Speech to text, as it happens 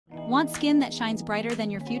Want skin that shines brighter than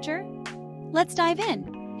your future? Let's dive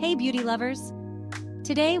in. Hey beauty lovers!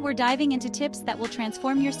 Today we're diving into tips that will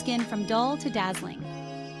transform your skin from dull to dazzling.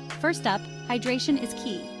 First up, hydration is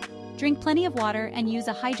key. Drink plenty of water and use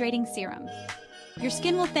a hydrating serum. Your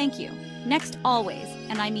skin will thank you. Next, always,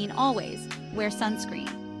 and I mean always, wear sunscreen.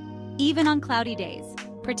 Even on cloudy days,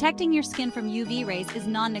 protecting your skin from UV rays is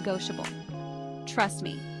non-negotiable. Trust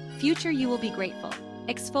me, future you will be grateful.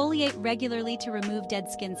 Exfoliate regularly to remove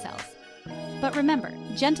dead skin cells. But remember,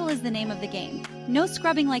 gentle is the name of the game. No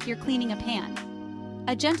scrubbing like you're cleaning a pan.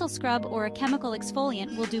 A gentle scrub or a chemical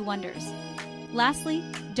exfoliant will do wonders. Lastly,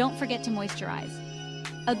 don't forget to moisturize.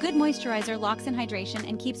 A good moisturizer locks in hydration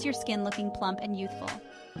and keeps your skin looking plump and youthful.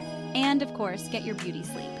 And of course, get your beauty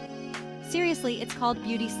sleep. Seriously, it's called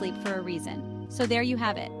beauty sleep for a reason. So there you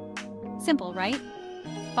have it. Simple, right?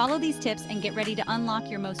 Follow these tips and get ready to unlock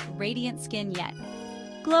your most radiant skin yet.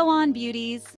 Glow on, beauties!